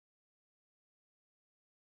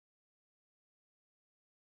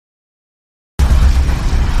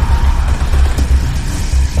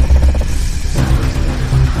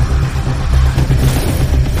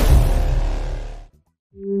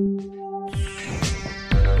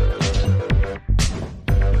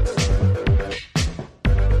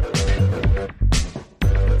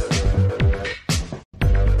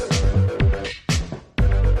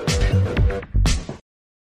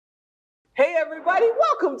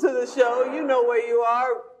to the show. You know where you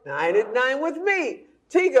are. 9 at 9 with me,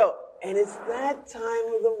 Tigo. And it's that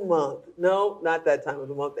time of the month. No, not that time of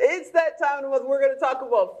the month. It's that time of the month. We're going to talk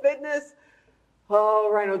about fitness. Oh,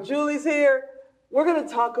 Rhino Julie's here. We're going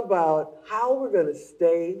to talk about how we're going to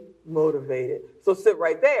stay motivated. So sit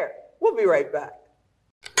right there. We'll be right back.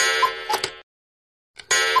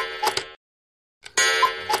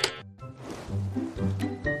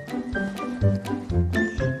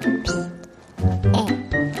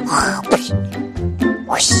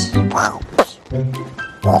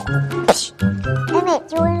 Emmett,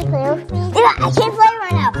 do you want to play with me? Yeah, I can't play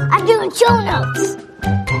right now. I'm doing show notes.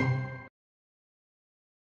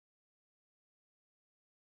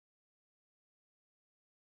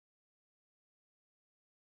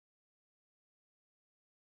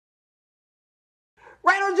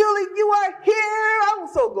 Rhino Julie, you are here. I'm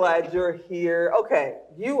so glad you're here. Okay,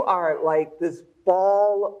 you are like this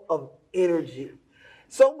ball of energy.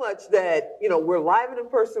 So much that, we're live and in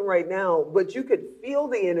person right now, but you could feel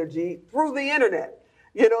the energy through the internet.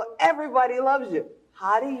 Everybody loves you.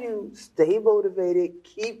 How do you stay motivated,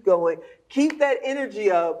 keep going, keep that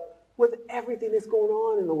energy up with everything that's going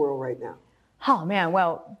on in the world right now? Oh man,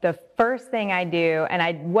 well, the first thing I do, and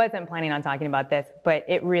I wasn't planning on talking about this, but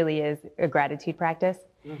it really is a gratitude practice.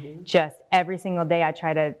 Mm-hmm. Just every single day I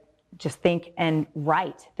try to just think and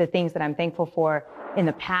write the things that I'm thankful for in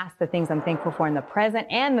the past, the things I'm thankful for in the present,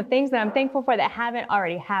 and the things that I'm thankful for that haven't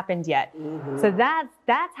already happened yet. Mm-hmm. So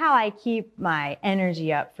that's how I keep my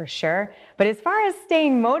energy up for sure. But as far as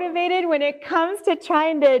staying motivated when it comes to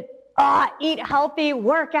trying to eat healthy,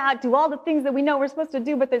 work out, do all the things that we know we're supposed to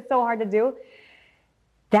do, but they're so hard to do,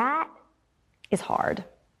 that is hard,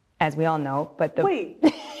 as we all know. But Wait,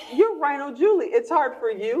 you're Rhino Julie. It's hard for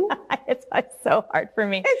you? It's so hard for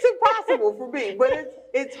me. It's impossible for me, but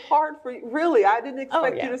it's hard for you. Really, I didn't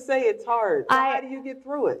expect you to say it's hard. So how do you get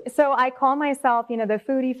through it? So I call myself, the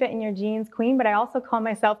foodie fit in your jeans queen, but I also call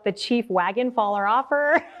myself the chief wagon faller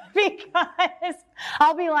offer because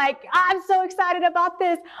I'll be like, I'm so excited about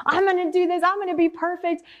this. I'm going to do this. I'm going to be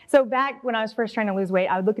perfect. So back when I was first trying to lose weight,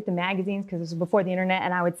 I would look at the magazines because this was before the internet,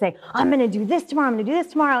 and I would say, I'm going to do this tomorrow. I'm going to do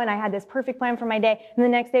this tomorrow. And I had this perfect plan for my day. And the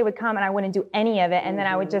next day would come and I wouldn't do any of it. And then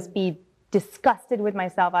I would just be disgusted with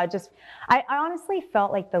myself. I honestly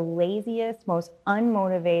felt like the laziest, most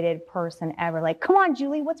unmotivated person ever. Like, come on,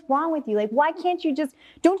 Julie, what's wrong with you? Like, why can't you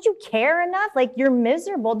don't you care enough? Like, you're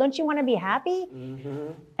miserable. Don't you want to be happy?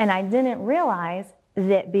 Mm-hmm. And I didn't realize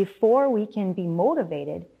that before we can be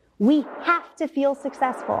motivated, we have to feel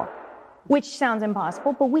successful, which sounds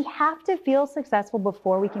impossible, but we have to feel successful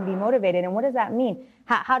before we can be motivated. And what does that mean?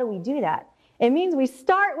 How do we do that? It means we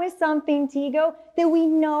start with something, Tigo, that we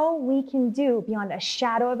know we can do beyond a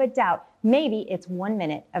shadow of a doubt. Maybe it's 1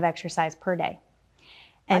 minute of exercise per day.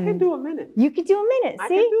 And I can do a minute. You could do a minute,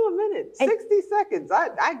 see? I can do a minute. 60 seconds.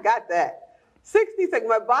 I got that. 60 seconds.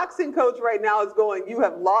 My boxing coach right now is going, you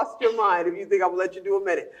have lost your mind if you think I'm going to let you do a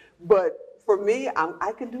minute. But for me,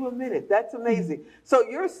 I can do a minute. That's amazing. So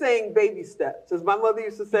you're saying baby steps. As my mother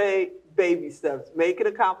used to say, baby steps. Make an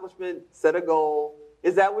accomplishment, set a goal.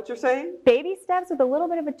 Is that what you're saying? Baby steps with a little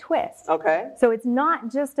bit of a twist. Okay. So it's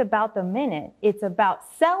not just about the minute. It's about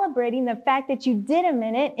celebrating the fact that you did a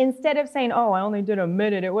minute instead of saying, oh, I only did a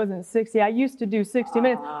minute. It wasn't 60. I used to do 60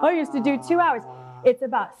 minutes. I used to do 2 hours. It's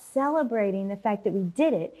about celebrating the fact that we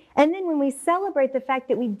did it. And then when we celebrate the fact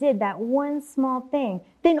that we did that one small thing,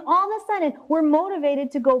 then all of a sudden we're motivated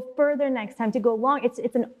to go further next time, to go long.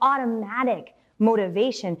 It's an automatic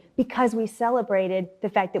motivation because we celebrated the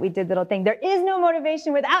fact that we did little thing. There is no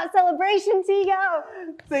motivation without celebration, Tigo.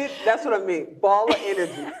 See, that's what I mean. Ball of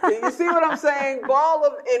energy. You see what I'm saying? Ball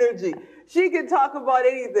of energy. She can talk about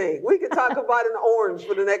anything. We could talk about an orange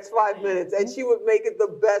for the next 5 minutes and she would make it the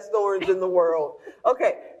best orange in the world.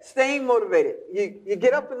 Okay, staying motivated. You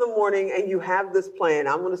get up in the morning and you have this plan.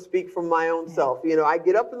 I'm going to speak from my own self. I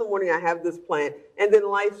get up in the morning, I have this plan, and then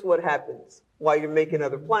life's what happens while you're making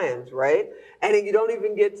other plans, right? And then you don't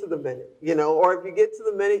even get to the minute, or if you get to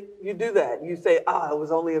the minute, you do that. You say, it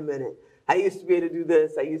was only a minute. I used to be able to do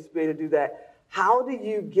this. I used to be able to do that. How do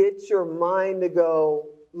you get your mind to go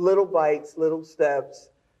little bites, little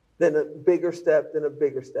steps, then a bigger step, then a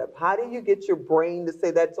bigger step? How do you get your brain to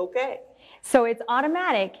say that's okay? So it's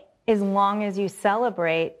automatic as long as you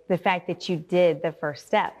celebrate the fact that you did the first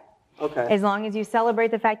step. Okay. As long as you celebrate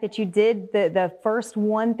the fact that you did the first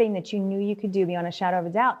one thing that you knew you could do beyond a shadow of a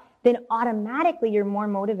doubt, then automatically you're more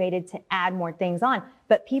motivated to add more things on.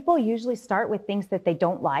 But people usually start with things that they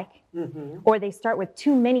don't like, or they start with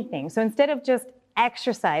too many things. So instead of just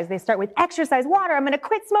exercise. They start with exercise, water. I'm going to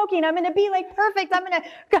quit smoking. I'm going to be like perfect. I'm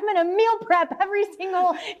going to meal prep every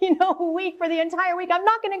single, week for the entire week. I'm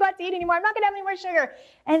not going to go out to eat anymore. I'm not going to have any more sugar.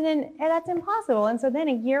 And that's impossible. And so then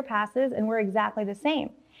a year passes and we're exactly the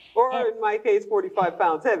same. Or in my case, 45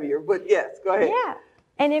 pounds heavier, but yes, go ahead. Yeah.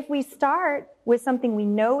 And if we start with something we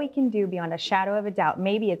know we can do beyond a shadow of a doubt,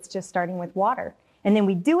 maybe it's just starting with water. And then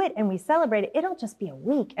we do it and we celebrate it. It'll just be a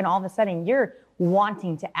week. And all of a sudden you're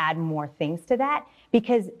wanting to add more things to that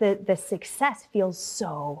because the success feels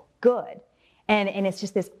so good. And it's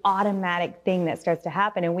just this automatic thing that starts to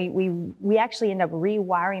happen. And we actually end up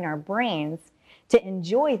rewiring our brains to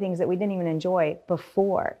enjoy things that we didn't even enjoy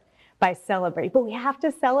before by celebrating. But we have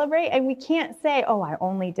to celebrate, and we can't say, oh, I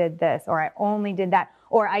only did this, or I only did that,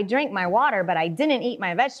 or I drank my water, but I didn't eat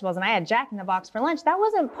my vegetables, and I had Jack in the Box for lunch. That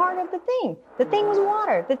wasn't part of the thing. The thing was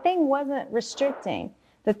water. The thing wasn't restricting.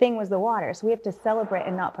 The thing was the water. So we have to celebrate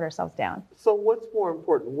and not put ourselves down. So what's more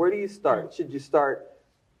important? Where do you start? Should you start,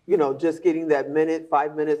 just getting that minute,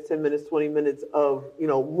 5 minutes, 10 minutes, 20 minutes of,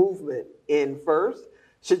 movement in first?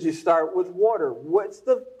 Should you start with water? What's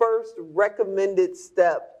the first recommended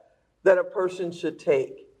step that a person should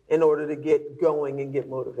take in order to get going and get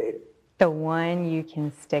motivated? The one you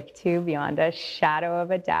can stick to beyond a shadow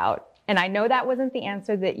of a doubt. And I know that wasn't the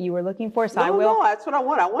answer that you were looking for, so I will. No, that's what I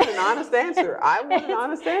want. I want an honest answer. I want an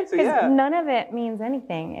honest answer, yeah. None of it means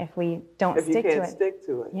anything if we don't stick to it. If you can't stick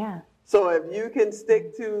to it. Yeah. So if you can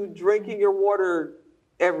stick to drinking your water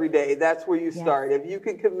every day, that's where you start. If you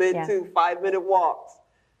can commit to 5-minute walks,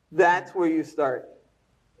 that's where you start.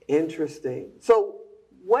 Interesting. So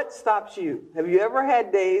what stops you? Have you ever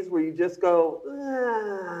had days where you just go,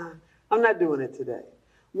 I'm not doing it today?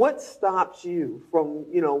 What stops you from,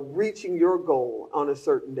 reaching your goal on a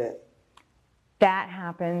certain day? That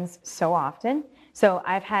happens so often. So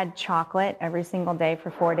I've had chocolate every single day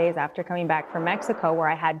for 4 days after coming back from Mexico, where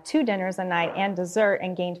I had 2 dinners a night and dessert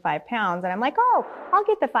and gained 5 pounds. And I'm like, oh, I'll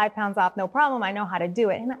get the 5 pounds off, no problem. I know how to do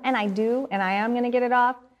it. And I do, and I am going to get it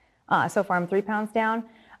off. So far, I'm 3 pounds down.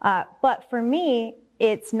 But for me,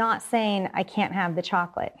 it's not saying I can't have the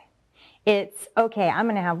chocolate. It's, okay, I'm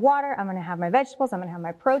going to have water, I'm going to have my vegetables, I'm going to have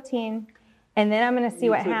my protein, and then I'm going to see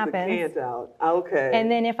what happens. You took the cans out. Okay.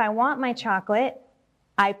 And then if I want my chocolate,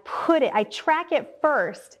 I track it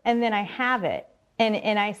first, and then I have it.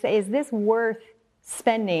 And I say, is this worth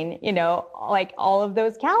spending, like all of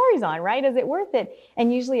those calories on, right? Is it worth it?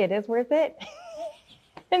 And usually it is worth it.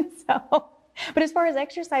 And so, but as far as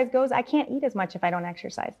exercise goes, I can't eat as much if I don't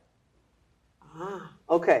exercise.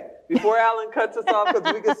 Okay, before Alan cuts us off,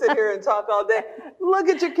 because we can sit here and talk all day, look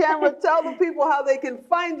at your camera, tell the people how they can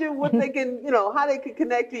find you, what they can, how they can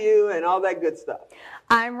connect to you and all that good stuff.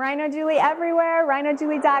 I'm Rhino Julie everywhere,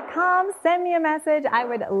 rhinojulie.com. Send me a message. I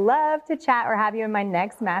would love to chat or have you in my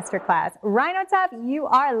next masterclass. Rhino Tough, you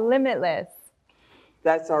are limitless.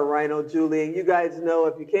 That's our Rhino Julie. And you guys know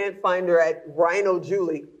if you can't find her at Rhino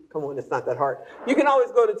Julie, come on, it's not that hard. You can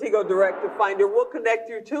always go to Tigo Direct to find her. We'll connect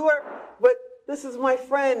you to her. But this is my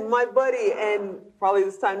friend, my buddy, and probably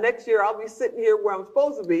this time next year, I'll be sitting here where I'm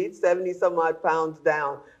supposed to be, 70 some odd pounds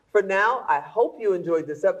down. For now, I hope you enjoyed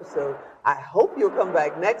this episode. I hope you'll come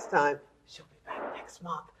back next time. She'll be back next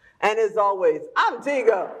month. And as always, I'm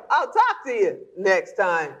Tigo. I'll talk to you next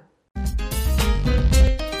time.